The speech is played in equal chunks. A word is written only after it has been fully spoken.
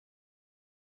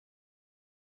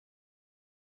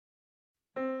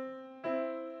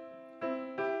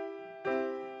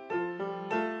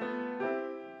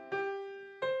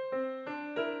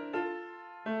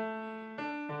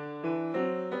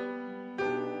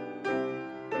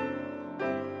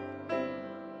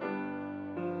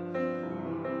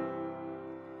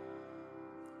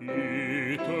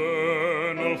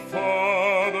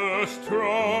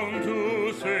strong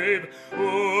to save,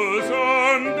 whose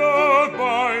under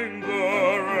bind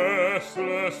the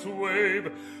restless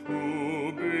wave,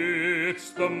 who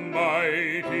bids the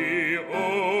mighty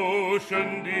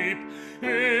ocean deep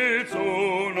its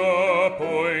own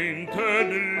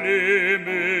appointed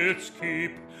limits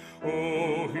keep.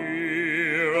 Oh,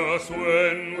 hear us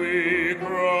when we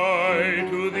cry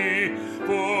to thee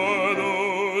for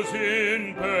those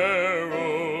in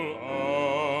peril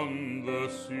on the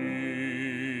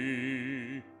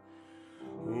sea.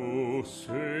 O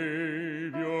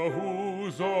Savior,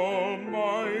 whose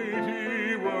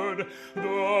almighty word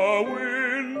the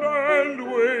wind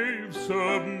and waves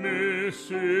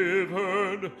submissive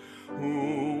heard,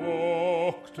 who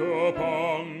walked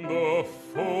upon the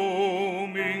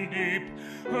foaming deep,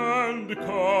 and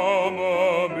calm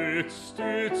amidst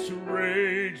its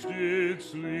rage did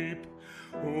sleep.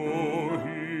 Oh,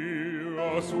 hear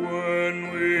us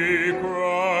when we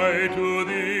cry to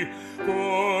thee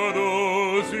for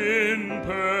those in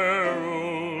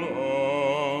peril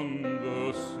on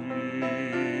the sea.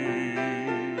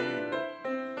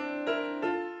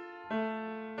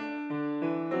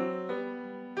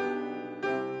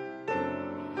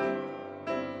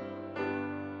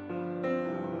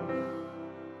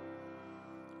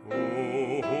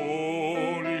 O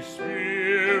Holy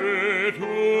Spirit,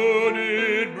 who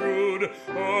did brood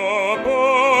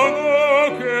upon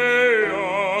the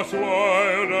chaos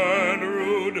wild and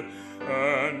rude,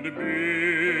 and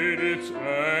bid its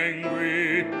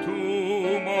angry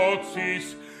tumult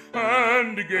cease,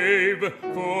 and gave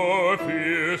for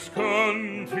fierce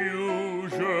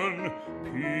confusion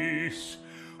peace.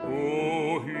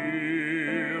 Oh,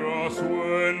 hear us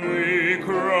when we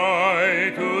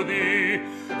cry to thee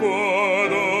for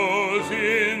those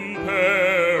in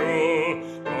peril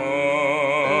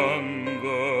on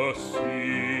the sea.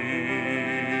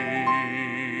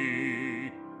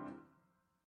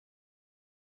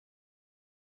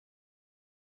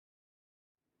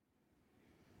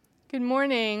 Good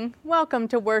morning. Welcome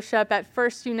to worship at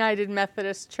First United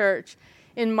Methodist Church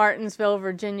in Martinsville,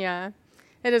 Virginia.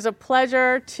 It is a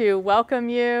pleasure to welcome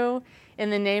you in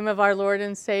the name of our Lord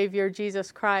and Savior,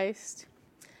 Jesus Christ.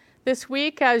 This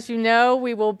week, as you know,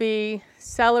 we will be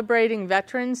celebrating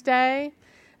Veterans Day,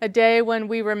 a day when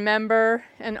we remember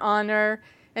and honor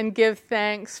and give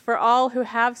thanks for all who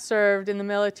have served in the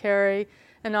military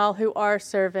and all who are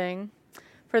serving.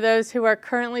 For those who are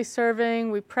currently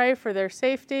serving, we pray for their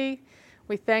safety.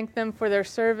 We thank them for their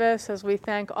service as we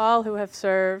thank all who have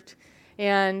served,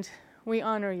 and we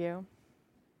honor you.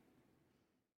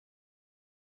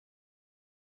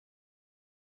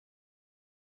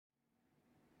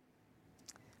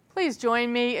 Please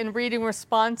join me in reading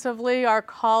responsively our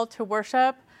call to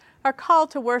worship. Our call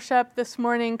to worship this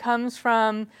morning comes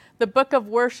from the Book of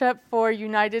Worship for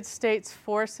United States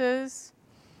Forces.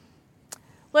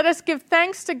 Let us give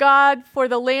thanks to God for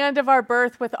the land of our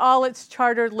birth with all its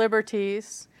chartered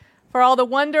liberties. For all the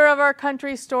wonder of our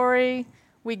country's story,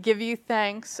 we give you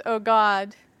thanks, O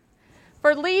God.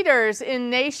 For leaders in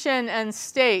nation and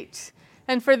state,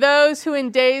 and for those who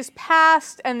in days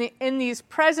past and in these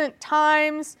present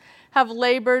times have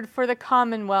labored for the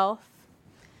Commonwealth,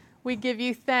 we give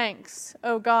you thanks,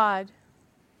 O God.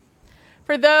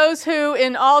 For those who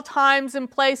in all times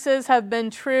and places have been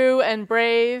true and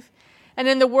brave, and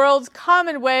in the world's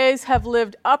common ways have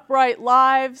lived upright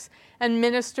lives and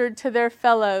ministered to their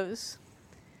fellows,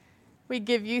 we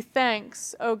give you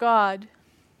thanks, O God.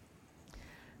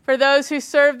 For those who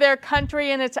serve their country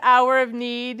in its hour of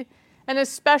need, and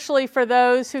especially for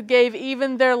those who gave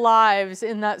even their lives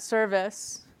in that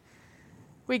service,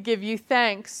 we give you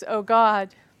thanks, O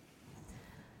God.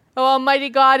 O Almighty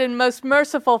God and most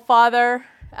merciful Father,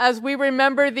 as we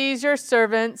remember these your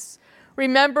servants,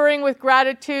 remembering with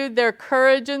gratitude their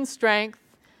courage and strength,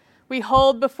 we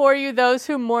hold before you those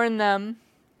who mourn them.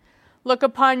 Look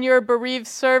upon your bereaved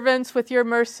servants with your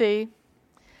mercy.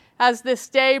 As this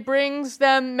day brings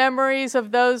them memories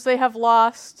of those they have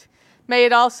lost, may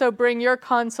it also bring your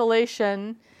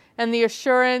consolation and the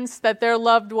assurance that their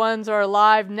loved ones are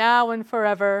alive now and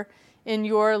forever in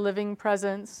your living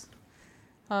presence.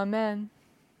 Amen.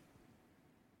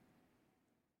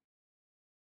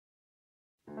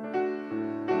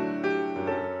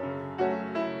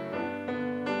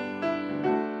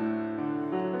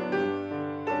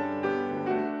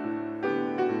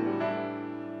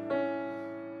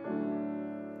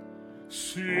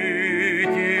 Seek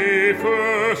ye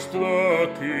first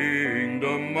the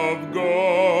kingdom of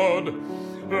God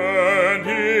and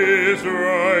his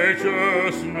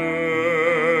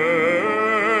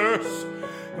righteousness,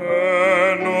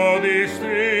 and all these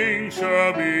things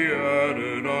shall be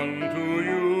added unto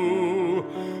you.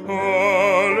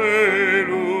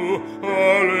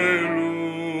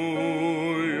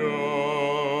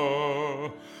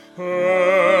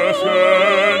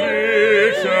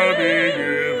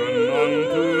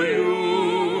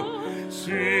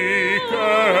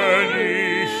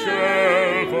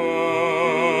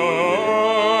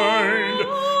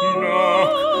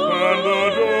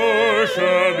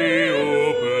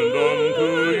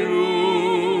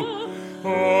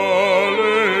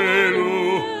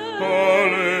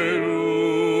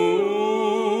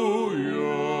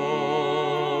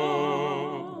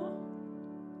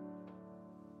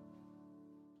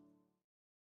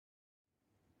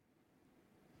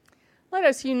 let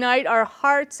us unite our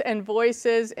hearts and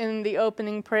voices in the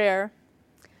opening prayer.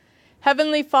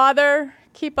 Heavenly Father,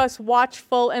 keep us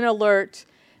watchful and alert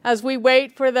as we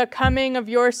wait for the coming of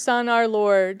your Son, our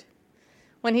Lord.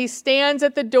 When he stands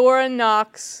at the door and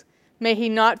knocks, may he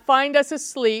not find us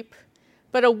asleep,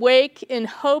 but awake in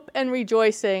hope and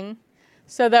rejoicing,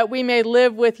 so that we may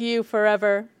live with you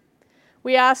forever.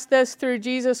 We ask this through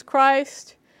Jesus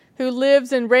Christ, who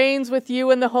lives and reigns with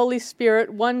you in the Holy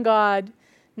Spirit, one God,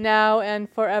 now and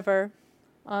forever.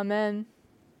 Amen.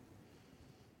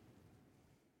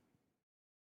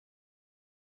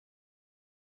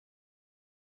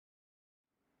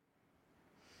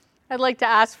 I'd like to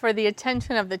ask for the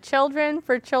attention of the children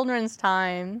for children's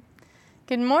time.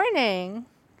 Good morning.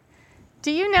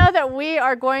 Do you know that we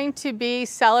are going to be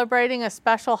celebrating a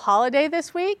special holiday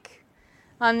this week?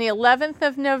 On the 11th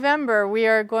of November, we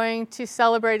are going to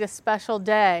celebrate a special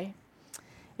day.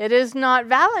 It is not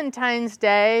Valentine's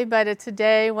Day, but it's a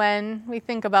day when we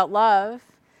think about love.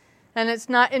 And it's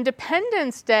not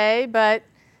Independence Day, but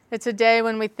it's a day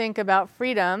when we think about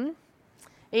freedom.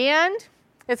 And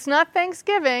it's not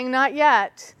Thanksgiving, not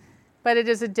yet, but it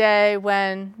is a day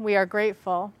when we are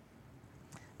grateful.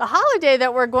 The holiday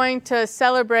that we're going to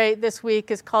celebrate this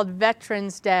week is called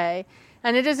Veterans Day,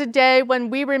 and it is a day when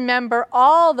we remember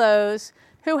all those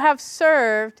who have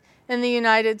served in the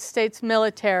United States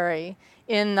military,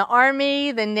 in the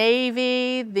Army, the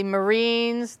Navy, the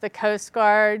Marines, the Coast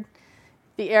Guard,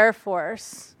 the Air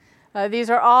Force. These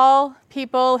are all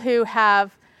people who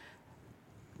have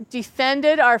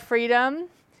defended our freedom,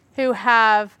 who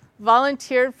have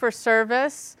volunteered for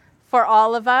service for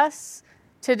all of us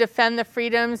to defend the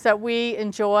freedoms that we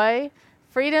enjoy.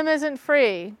 Freedom isn't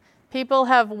free. People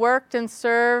have worked and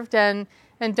served and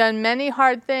done many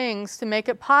hard things to make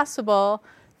it possible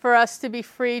for us to be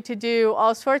free to do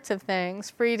all sorts of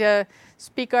things, free to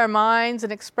speak our minds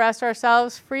and express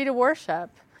ourselves, free to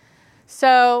worship.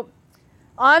 So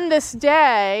on this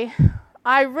day,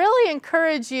 I really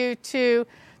encourage you to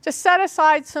set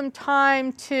aside some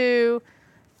time to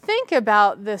think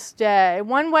about this day.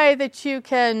 One way that you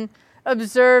can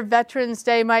observe Veterans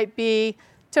Day might be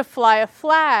to fly a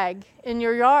flag in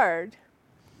your yard.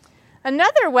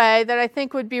 Another way that I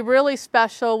think would be really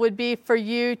special would be for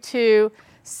you to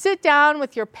sit down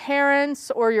with your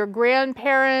parents or your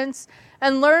grandparents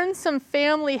and learn some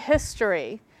family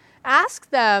history. Ask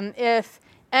them if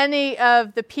any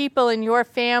of the people in your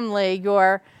family,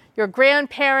 your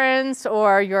grandparents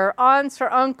or your aunts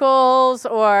or uncles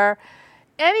or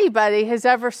anybody has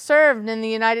ever served in the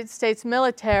United States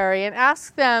military, and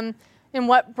ask them in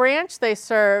what branch they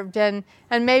served and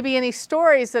maybe any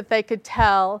stories that they could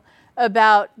tell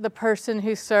about the person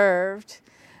who served.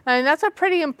 And that's a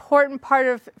pretty important part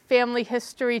of family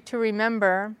history to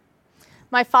remember.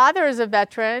 My father is a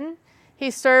veteran.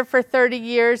 He served for 30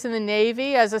 years in the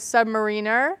Navy as a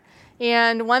submariner.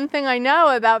 And one thing I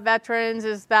know about veterans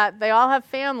is that they all have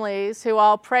families who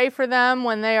all pray for them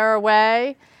when they are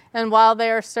away and while they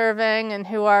are serving, and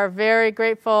who are very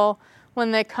grateful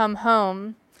when they come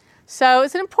home. So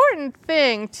it's an important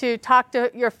thing to talk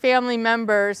to your family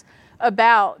members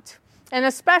about, and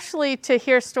especially to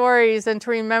hear stories and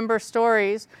to remember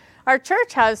stories. Our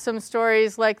church has some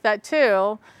stories like that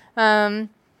too.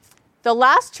 The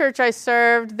last church I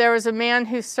served, there was a man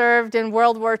who served in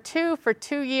World War II for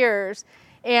 2 years.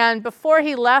 And before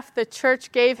he left, the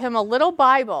church gave him a little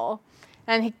Bible.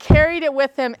 And he carried it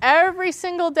with him every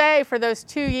single day for those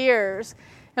 2 years.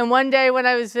 And one day when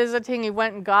I was visiting, he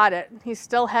went and got it. He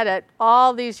still had it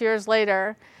all these years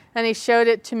later. And he showed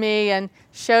it to me and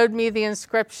showed me the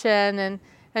inscription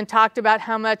and talked about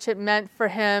how much it meant for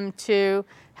him to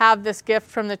have this gift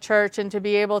from the church and to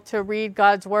be able to read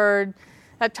God's Word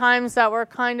at times that were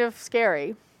kind of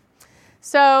scary.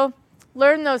 So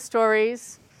learn those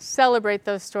stories, celebrate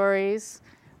those stories,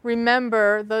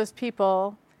 remember those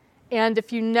people, and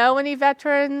if you know any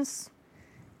veterans,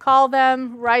 call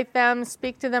them, write them,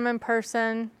 speak to them in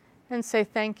person, and say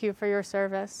thank you for your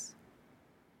service.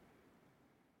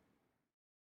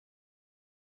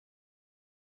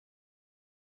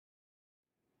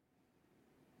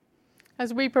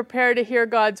 As we prepare to hear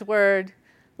God's Word,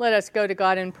 let us go to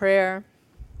God in prayer.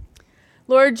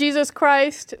 Lord Jesus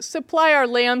Christ, supply our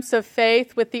lamps of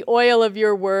faith with the oil of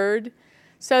your word,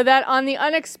 so that on the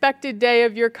unexpected day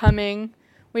of your coming,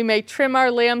 we may trim our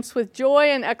lamps with joy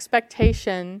and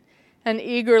expectation and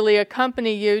eagerly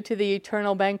accompany you to the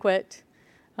eternal banquet.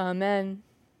 Amen.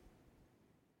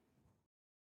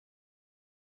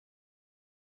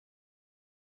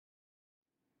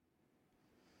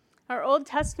 Our Old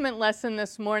Testament lesson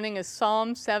this morning is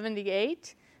Psalm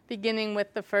 78, beginning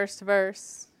with the first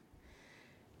verse.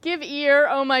 Give ear,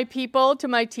 O my people, to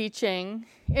my teaching.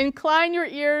 Incline your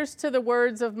ears to the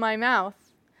words of my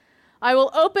mouth. I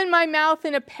will open my mouth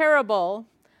in a parable.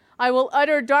 I will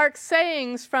utter dark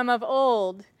sayings from of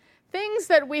old, things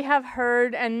that we have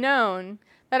heard and known,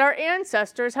 that our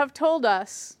ancestors have told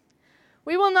us.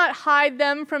 We will not hide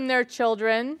them from their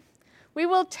children. We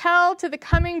will tell to the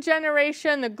coming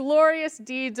generation the glorious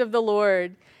deeds of the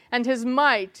Lord, and his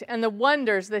might and the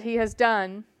wonders that he has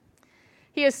done.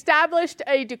 He established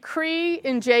a decree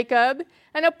in Jacob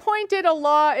and appointed a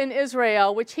law in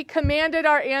Israel, which he commanded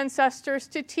our ancestors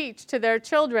to teach to their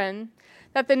children,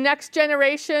 that the next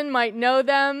generation might know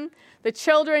them, the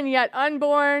children yet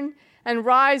unborn, and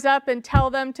rise up and tell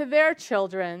them to their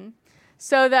children,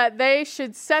 so that they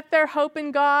should set their hope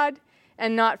in God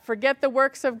and not forget the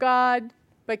works of God,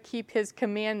 but keep his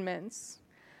commandments.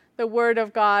 The word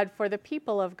of God for the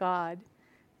people of God.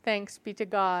 Thanks be to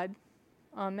God.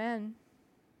 Amen.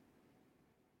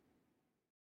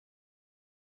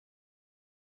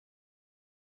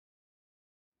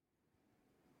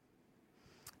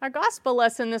 Our gospel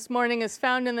lesson this morning is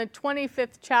found in the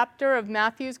 25th chapter of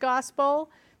Matthew's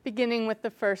gospel, beginning with the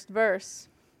first verse.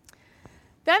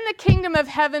 Then the kingdom of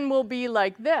heaven will be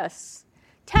like this.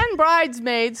 10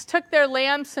 bridesmaids took their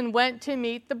lamps and went to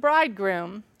meet the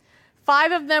bridegroom.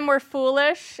 5 of them were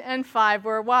foolish, and 5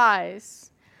 were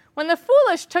wise. When the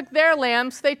foolish took their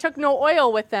lamps, they took no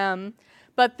oil with them,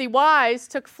 but the wise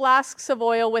took flasks of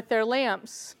oil with their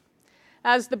lamps.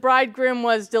 As the bridegroom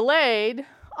was delayed,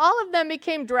 all of them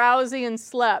became drowsy and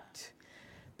slept.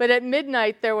 But at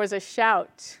midnight there was a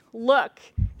shout, "Look,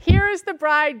 here is the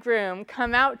bridegroom,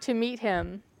 come out to meet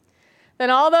him." Then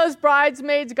all those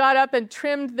bridesmaids got up and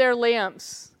trimmed their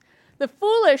lamps. The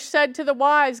foolish said to the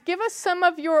wise, "Give us some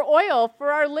of your oil,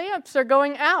 for our lamps are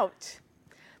going out."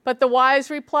 But the wise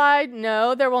replied,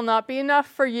 "No, there will not be enough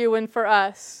for you and for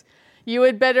us. You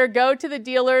had better go to the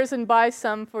dealers and buy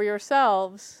some for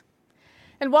yourselves."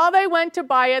 And while they went to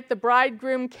buy it, the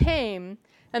bridegroom came,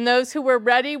 and those who were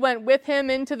ready went with him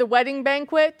into the wedding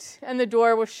banquet, and the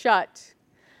door was shut.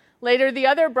 Later the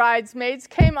other bridesmaids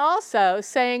came also,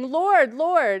 saying, "Lord,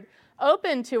 Lord,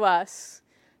 open to us."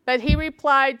 But he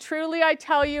replied, "Truly I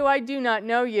tell you, I do not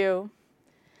know you.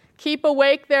 Keep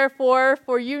awake, therefore,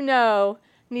 for you know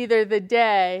neither the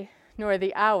day nor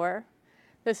the hour."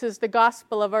 This is the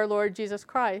gospel of our Lord Jesus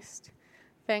Christ.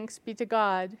 Thanks be to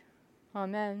God.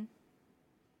 Amen.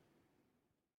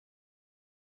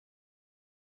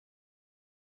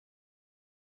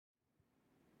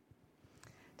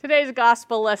 Today's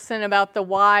gospel lesson about the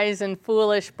wise and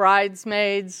foolish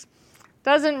bridesmaids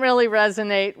doesn't really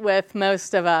resonate with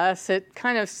most of us. It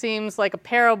kind of seems like a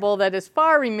parable that is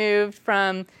far removed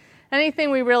from anything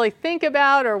we really think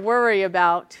about or worry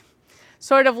about.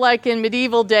 Sort of like in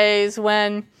medieval days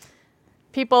when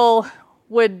people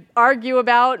would argue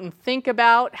about and think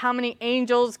about how many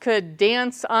angels could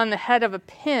dance on the head of a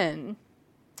pin.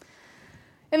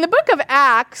 In the book of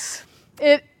Acts,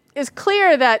 it is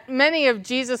clear that many of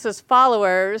Jesus'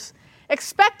 followers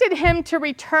expected him to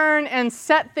return and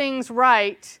set things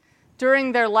right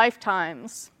during their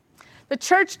lifetimes. The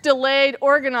church delayed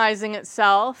organizing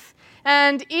itself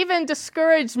and even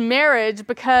discouraged marriage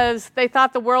because they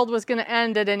thought the world was going to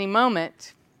end at any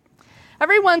moment.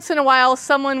 Every once in a while,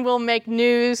 someone will make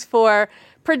news for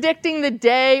predicting the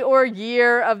day or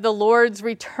year of the Lord's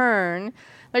return.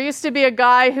 There used to be a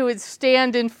guy who would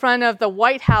stand in front of the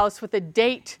White House with a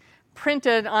date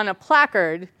printed on a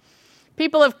placard.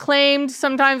 People have claimed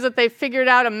sometimes that they figured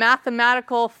out a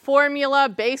mathematical formula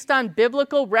based on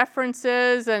biblical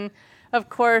references, and of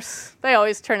course, they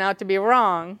always turn out to be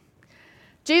wrong.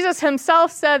 Jesus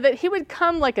himself said that he would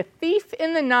come like a thief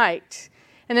in the night,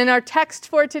 and in our text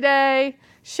for today,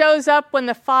 shows up when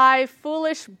the 5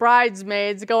 foolish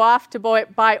bridesmaids go off to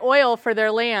buy oil for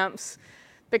their lamps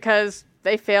because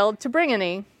they failed to bring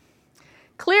any.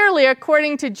 Clearly,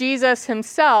 according to Jesus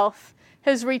himself,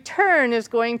 his return is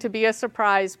going to be a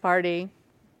surprise party.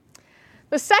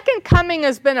 The second coming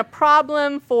has been a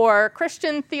problem for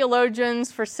Christian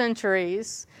theologians for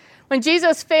centuries. When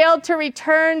Jesus failed to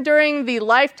return during the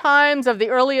lifetimes of the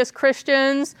earliest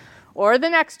Christians, or the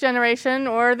next generation,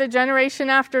 or the generation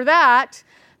after that,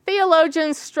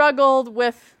 theologians struggled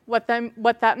with what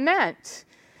that meant.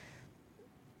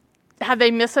 Had they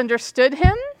misunderstood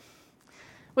him?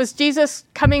 Was Jesus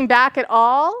coming back at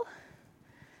all?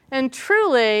 And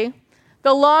truly,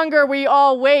 the longer we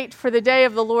all wait for the day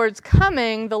of the Lord's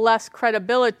coming, the less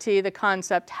credibility the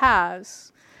concept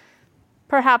has.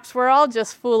 Perhaps we're all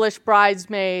just foolish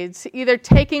bridesmaids, either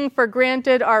taking for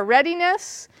granted our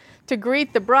readiness to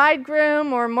greet the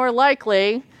bridegroom, or more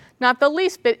likely, not the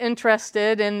least bit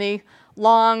interested in the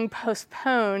long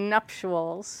postponed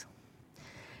nuptials.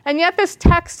 And yet this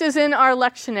text is in our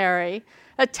lectionary,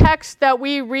 a text that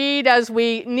we read as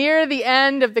we near the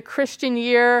end of the Christian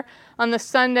year on the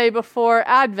Sunday before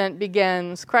Advent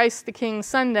begins, Christ the King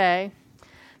Sunday.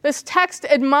 This text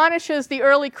admonishes the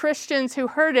early Christians who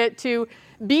heard it to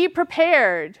be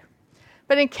prepared.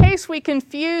 But in case we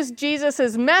confuse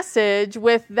Jesus' message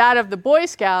with that of the Boy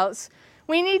Scouts,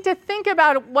 we need to think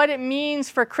about what it means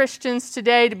for Christians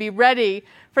today to be ready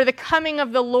for the coming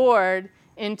of the Lord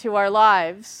into our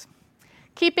lives.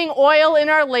 Keeping oil in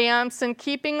our lamps and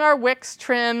keeping our wicks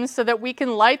trimmed so that we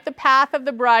can light the path of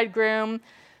the bridegroom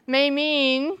may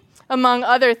mean, among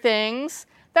other things,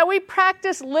 that we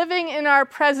practice living in our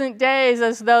present days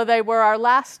as though they were our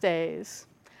last days.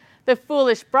 The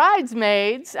foolish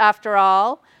bridesmaids, after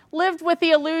all, lived with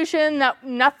the illusion that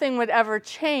nothing would ever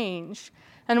change.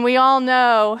 And we all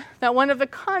know that one of the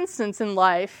constants in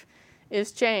life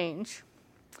is change.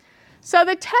 So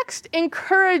the text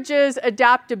encourages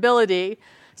adaptability,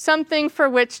 something for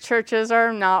which churches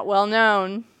are not well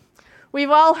known. We've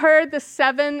all heard the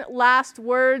 7 last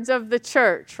words of the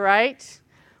church, right?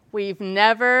 We've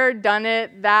never done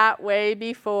it that way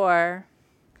before.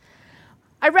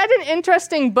 I read an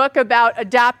interesting book about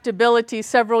adaptability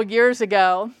several years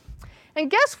ago. And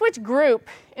guess which group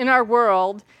in our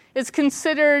world is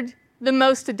considered the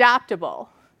most adaptable?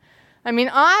 I mean,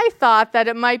 I thought that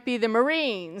it might be the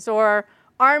Marines or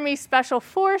Army Special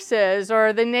Forces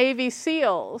or the Navy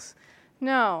SEALs.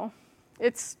 No,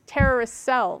 it's terrorist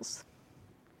cells.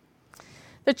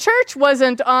 The church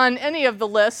wasn't on any of the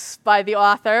lists by the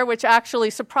author, which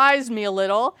actually surprised me a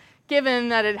little, given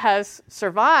that it has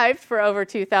survived for over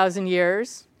 2,000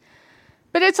 years.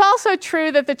 But it's also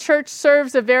true that the church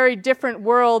serves a very different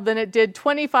world than it did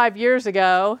 25 years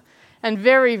ago, and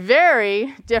very,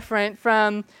 very different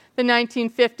from the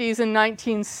 1950s and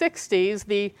 1960s,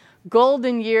 the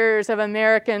golden years of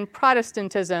American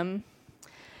Protestantism.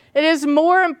 It is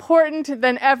more important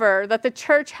than ever that the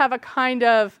church have a kind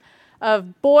of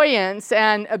buoyance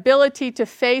and ability to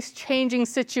face changing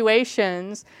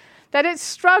situations, that it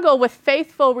struggle with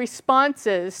faithful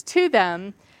responses to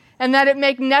them, and that it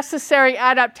make necessary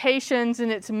adaptations in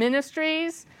its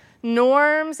ministries,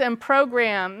 norms, and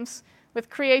programs with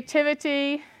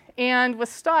creativity and with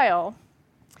style.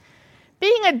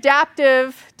 Being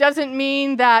adaptive doesn't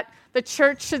mean that the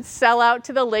church should sell out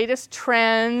to the latest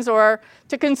trends or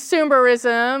to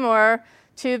consumerism or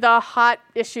to the hot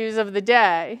issues of the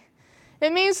day.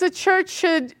 It means the church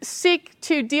should seek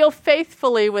to deal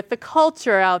faithfully with the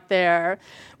culture out there,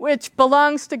 which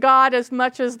belongs to God as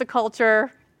much as the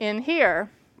culture in here.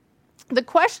 The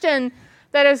question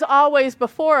that is always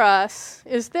before us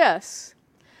is this: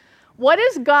 what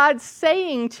is God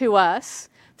saying to us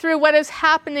through what is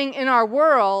happening in our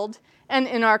world and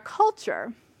in our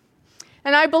culture?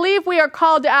 And I believe we are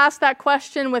called to ask that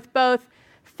question with both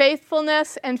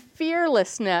faithfulness and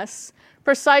fearlessness,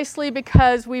 precisely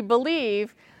because we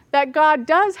believe that God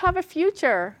does have a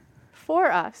future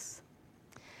for us.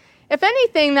 If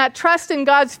anything, that trust in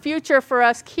God's future for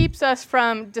us keeps us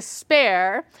from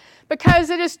despair, because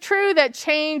it is true that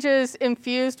change is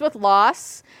infused with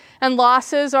loss, and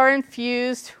losses are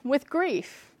infused with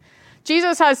grief.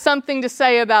 Jesus has something to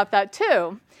say about that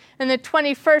too. In the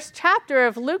 21st chapter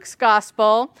of Luke's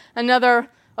Gospel, another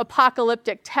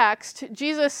apocalyptic text,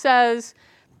 Jesus says,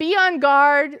 "Be on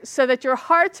guard so that your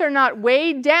hearts are not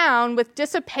weighed down with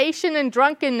dissipation and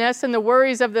drunkenness and the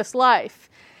worries of this life,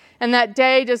 and that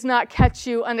day does not catch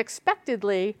you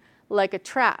unexpectedly like a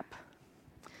trap."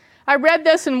 I read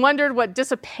this and wondered what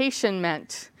dissipation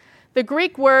meant. The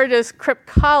Greek word is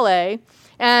kripkale,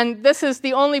 and this is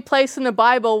the only place in the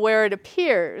Bible where it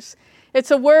appears.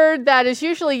 It's a word that is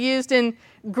usually used in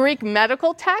Greek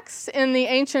medical texts in the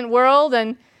ancient world,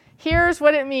 and here's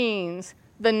what it means: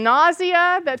 the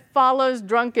nausea that follows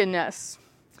drunkenness.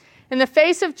 In the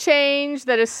face of change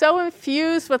that is so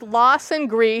infused with loss and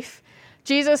grief,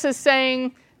 Jesus is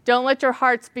saying, don't let your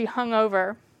hearts be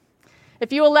hungover.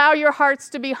 If you allow your hearts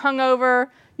to be hungover,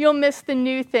 you'll miss the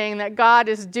new thing that God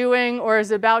is doing or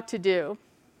is about to do.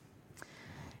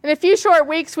 In a few short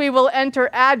weeks, we will enter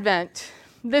Advent.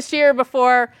 This year,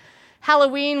 before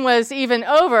Halloween was even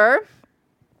over,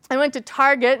 I went to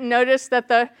Target and noticed that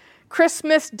the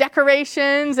Christmas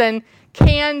decorations and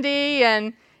candy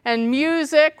and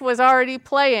music was already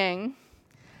playing.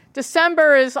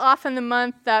 December is often the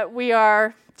month that we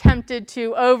are tempted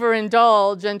to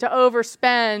overindulge and to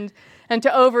overspend and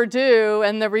to overdo,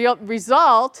 and the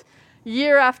result,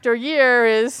 year after year,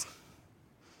 is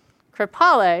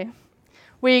kripkale.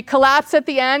 We collapse at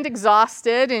the end,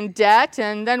 exhausted, in debt,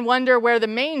 and then wonder where the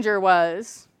manger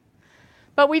was.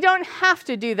 But we don't have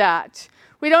to do that.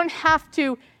 We don't have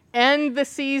to end the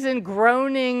season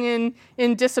groaning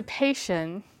in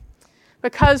dissipation,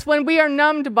 because when we are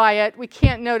numbed by it, we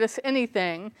can't notice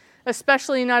anything,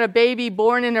 especially not a baby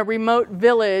born in a remote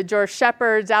village, or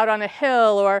shepherds out on a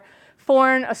hill, or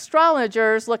foreign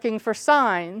astrologers looking for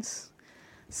signs.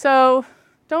 So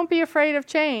don't be afraid of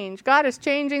change. God is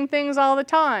changing things all the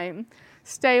time.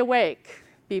 Stay awake.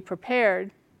 Be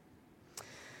prepared.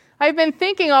 I've been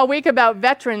thinking all week about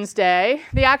Veterans Day.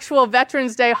 The actual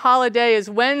Veterans Day holiday is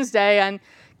Wednesday and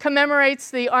commemorates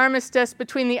the armistice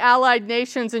between the Allied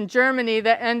nations and Germany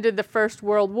that ended the First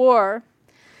World War.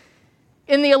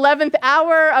 In the 11th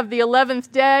hour of the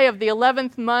 11th day of the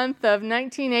 11th month of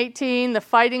 1918, the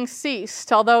fighting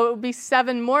ceased, although it would be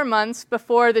 7 more months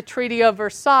before the Treaty of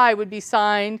Versailles would be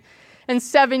signed, and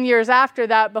 7 years after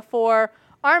that before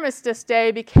Armistice Day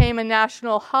became a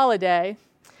national holiday.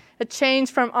 It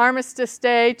changed from Armistice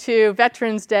Day to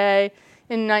Veterans Day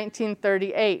in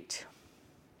 1938.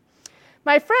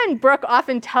 My friend Brooke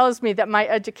often tells me that my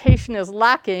education is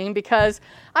lacking because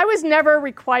I was never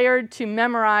required to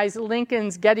memorize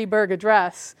Lincoln's Gettysburg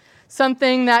Address,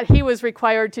 something that he was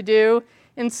required to do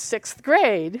in 6th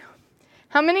grade.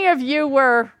 How many of you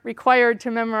were required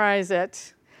to memorize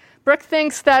it? Brooke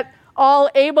thinks that all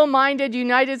able-minded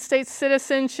United States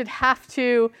citizens should have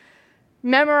to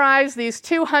memorize these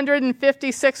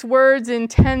 256 words in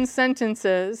 10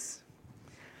 sentences.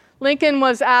 Lincoln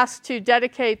was asked to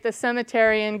dedicate the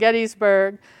cemetery in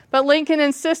Gettysburg, but Lincoln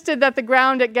insisted that the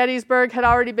ground at Gettysburg had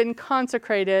already been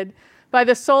consecrated by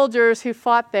the soldiers who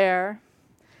fought there.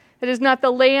 It is not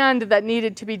the land that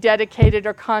needed to be dedicated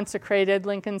or consecrated,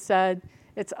 Lincoln said.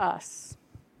 It's us.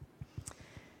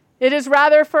 It is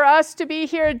rather for us to be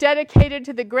here dedicated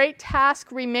to the great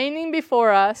task remaining before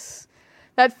us,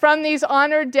 that from these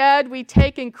honored dead we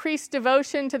take increased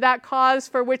devotion to that cause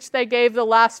for which they gave the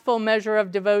last full measure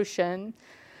of devotion,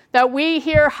 that we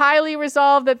here highly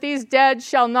resolve that these dead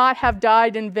shall not have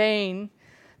died in vain,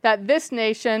 that this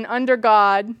nation, under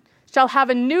God, shall have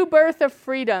a new birth of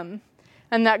freedom,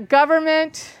 and that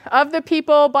government of the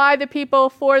people, by the people,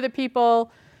 for the people,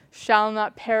 shall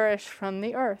not perish from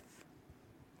the earth.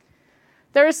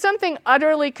 There is something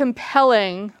utterly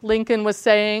compelling, Lincoln was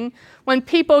saying, when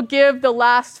people give the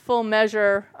last full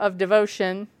measure of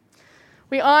devotion.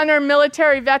 We honor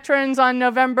military veterans on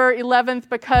November 11th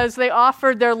because they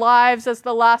offered their lives as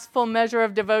the last full measure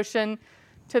of devotion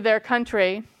to their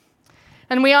country.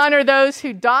 And we honor those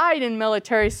who died in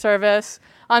military service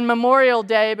on Memorial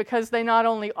Day because they not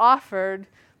only offered,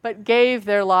 but gave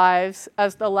their lives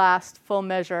as the last full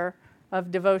measure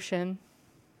of devotion.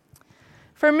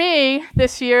 For me,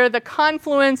 this year, the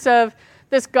confluence of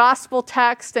this gospel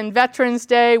text and Veterans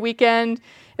Day weekend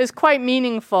is quite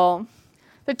meaningful.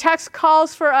 The text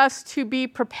calls for us to be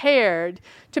prepared,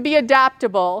 to be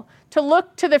adaptable, to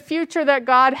look to the future that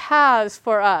God has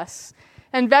for us.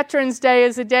 And Veterans Day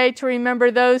is a day to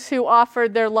remember those who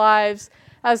offered their lives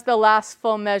as the last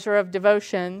full measure of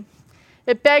devotion.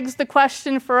 It begs the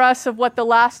question for us of what the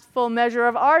last full measure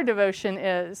of our devotion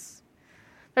is.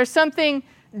 There's something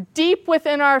deep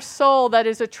within our soul that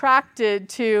is attracted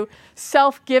to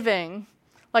self-giving,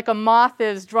 like a moth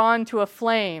is drawn to a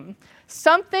flame.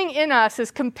 Something in us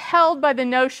is compelled by the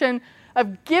notion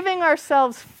of giving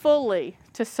ourselves fully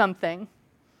to something.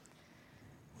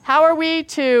 How are we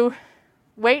to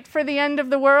wait for the end of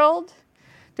the world?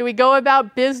 Do we go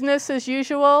about business as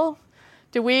usual?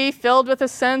 Do we, filled with a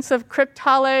sense of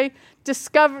cryptale,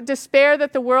 despair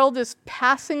that the world is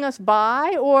passing us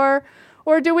by? Or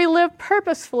do we live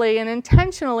purposefully and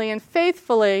intentionally and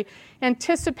faithfully,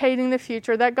 anticipating the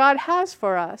future that God has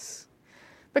for us?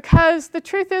 Because the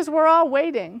truth is, we're all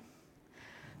waiting.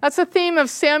 That's the theme of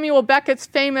Samuel Beckett's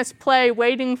famous play,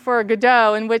 Waiting for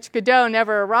Godot, in which Godot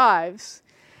never arrives.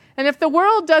 And if the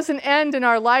world doesn't end in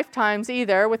our lifetimes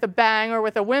either, with a bang or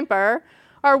with a whimper,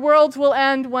 our worlds will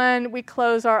end when we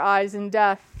close our eyes in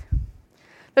death.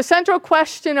 The central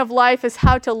question of life is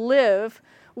how to live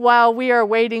while we are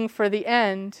waiting for the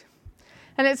end.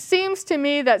 And it seems to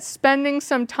me that spending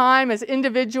some time as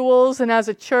individuals and as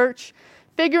a church,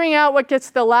 figuring out what gets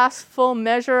the last full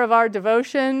measure of our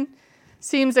devotion,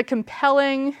 seems a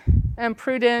compelling and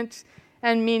prudent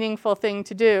and meaningful thing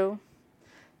to do.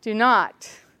 Do not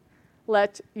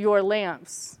let your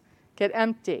lamps get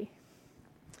empty.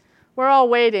 We're all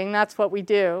waiting. That's what we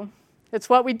do. It's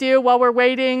what we do while we're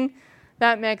waiting.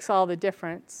 That makes all the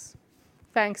difference.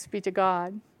 Thanks be to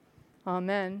God.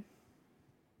 Amen.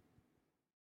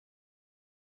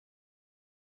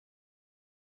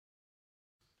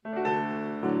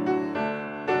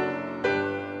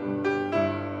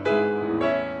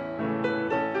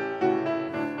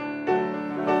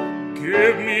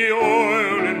 Give me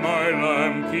oil in my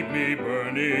lamp, keep me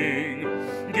burning.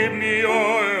 Give me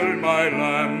oil in my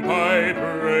lamp, I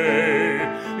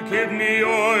pray. Give me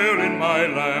oil in my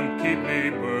lamp, keep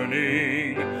me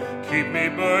burning. Keep me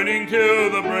burning till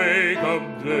the break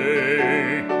of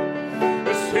day.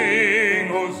 Sing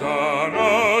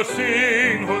Hosanna,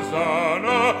 sing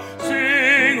Hosanna,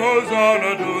 sing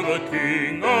Hosanna to the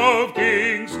King of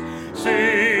Kings.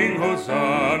 Sing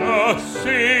Hosanna,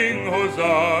 sing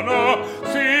Hosanna,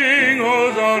 sing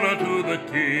Hosanna to the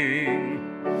King.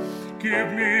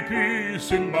 Give me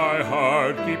peace in my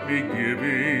heart, keep me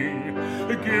giving.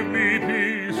 Give me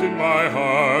peace in my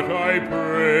heart, I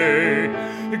pray.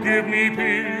 Give me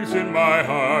peace in my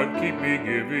heart, keep me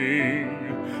giving.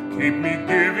 Keep me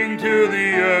giving till the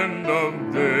end of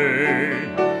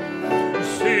day.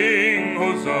 Sing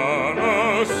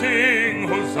Hosanna, sing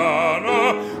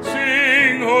Hosanna,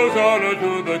 sing Hosanna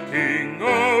to the King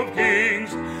of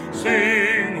Kings.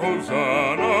 Sing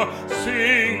Hosanna,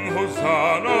 sing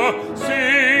Hosanna,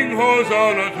 sing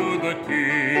Hosanna to the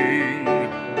King.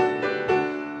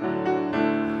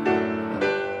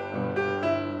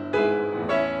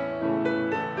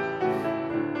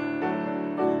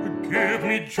 Give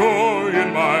me joy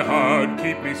in my heart,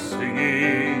 keep me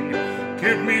singing.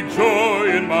 Give me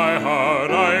joy in my heart,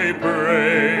 I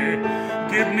pray.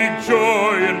 Give me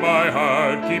joy in my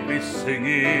heart, keep me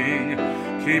singing.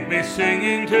 Keep me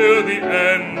singing till the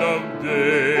end of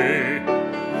day.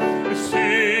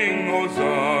 Sing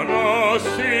Hosanna,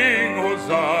 sing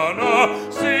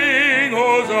Hosanna, sing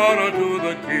Hosanna to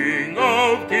the King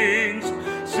of Kings.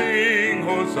 Sing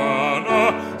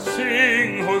Hosanna,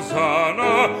 sing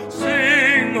Hosanna,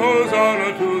 sing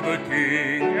Hosanna to the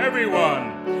King.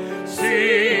 Everyone.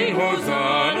 Sing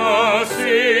Hosanna,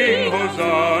 sing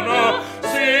Hosanna,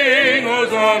 sing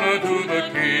Hosanna to the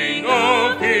King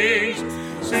of Kings.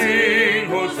 Sing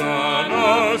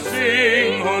Hosanna,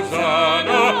 sing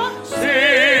Hosanna,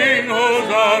 sing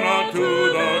Hosanna to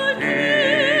the King.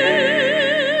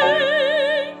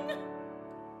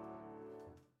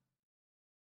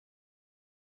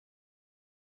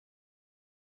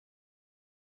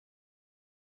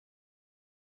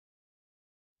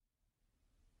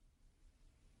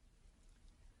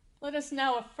 Let us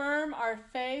now affirm our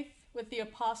faith with the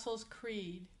Apostles'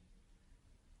 Creed.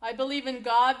 I believe in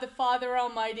God, the Father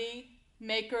Almighty,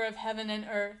 maker of heaven and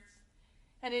earth,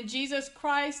 and in Jesus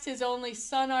Christ, his only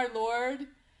Son, our Lord,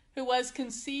 who was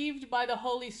conceived by the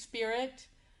Holy Spirit,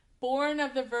 born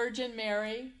of the Virgin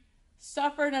Mary,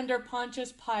 suffered under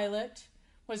Pontius Pilate,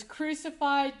 was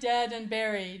crucified, dead, and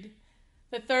buried.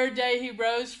 The third day he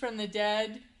rose from the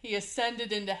dead, he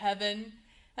ascended into heaven,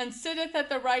 and sitteth at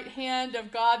the right hand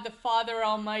of God the Father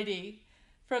Almighty.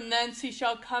 From thence he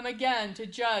shall come again to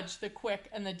judge the quick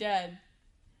and the dead.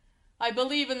 I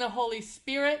believe in the Holy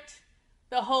Spirit,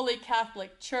 the Holy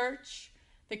Catholic Church,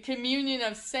 the communion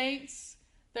of saints,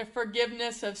 the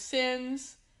forgiveness of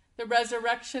sins, the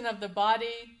resurrection of the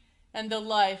body, and the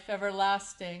life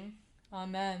everlasting.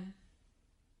 Amen.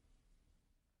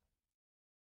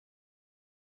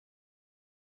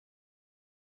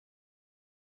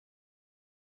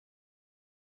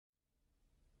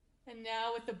 And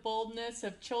now, with the boldness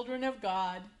of children of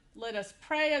God, let us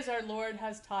pray as our Lord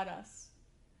has taught us.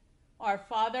 Our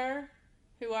Father,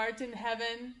 who art in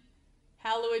heaven,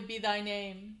 hallowed be thy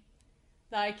name.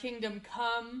 Thy kingdom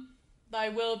come, thy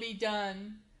will be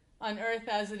done, on earth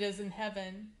as it is in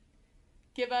heaven.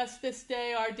 Give us this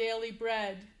day our daily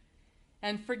bread,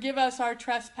 and forgive us our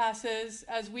trespasses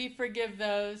as we forgive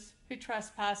those who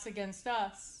trespass against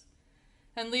us.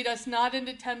 And lead us not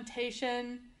into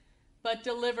temptation, but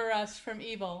deliver us from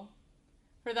evil.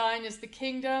 For thine is the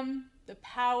kingdom, the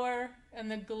power, and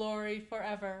the glory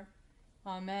forever.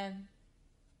 Amen.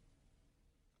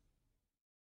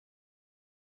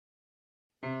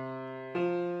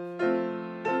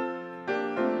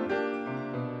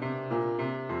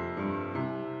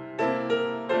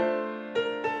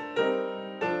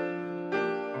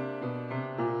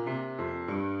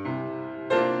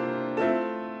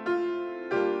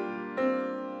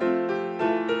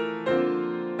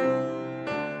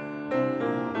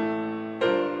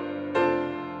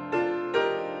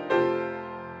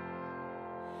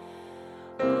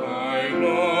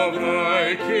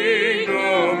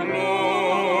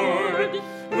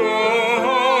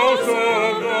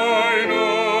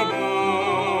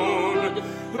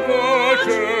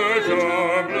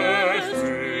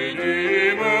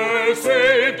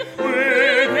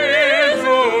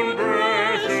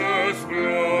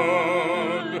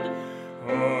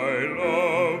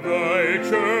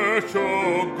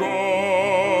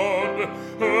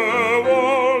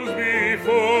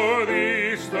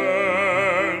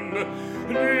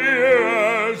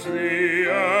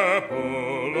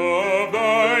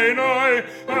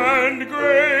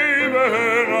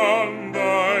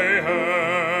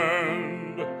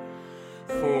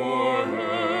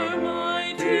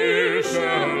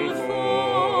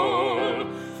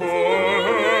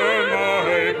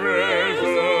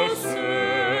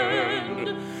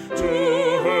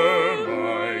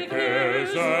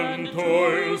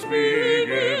 toils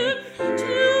begin,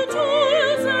 till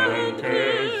toils and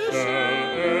cares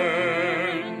shall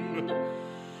end.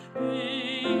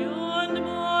 Beyond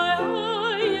my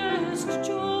highest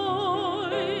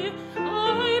joy,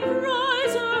 I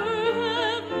prize her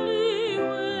heavenly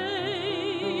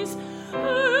ways,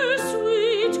 her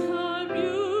sweet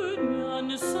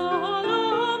communion,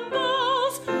 solemn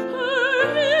vows,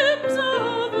 her hymns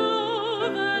of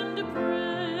love and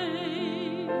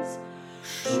praise.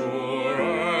 Sure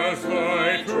as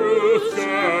thy truth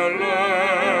shall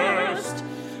last,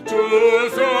 to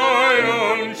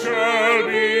Zion shall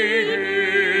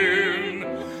begin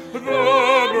the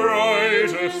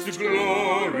brightest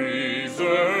glories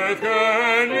earth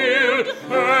can yield,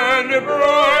 and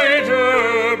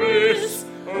brighter bliss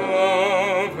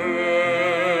of heaven.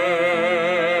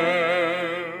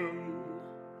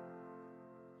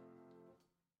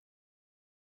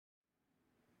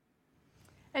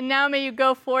 And now may you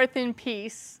go forth in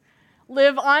peace.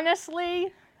 Live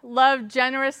honestly, love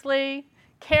generously,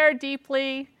 care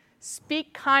deeply,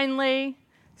 speak kindly,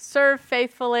 serve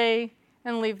faithfully,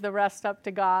 and leave the rest up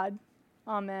to God.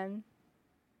 Amen.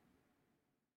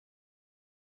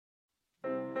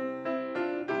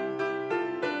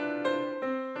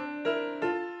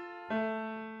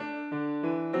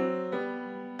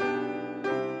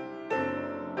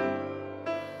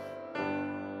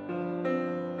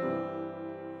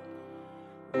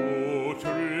 O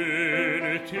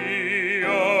Trinity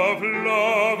of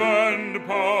love and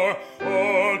power,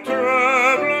 all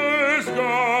travelers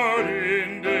guard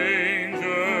in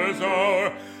danger's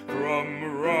hour, from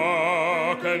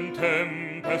rock and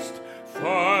tempest,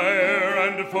 fire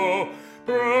and foe,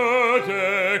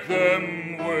 protect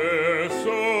them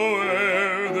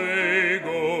wheresoe'er they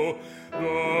go.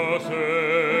 Thus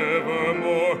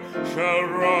evermore shall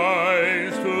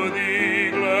rise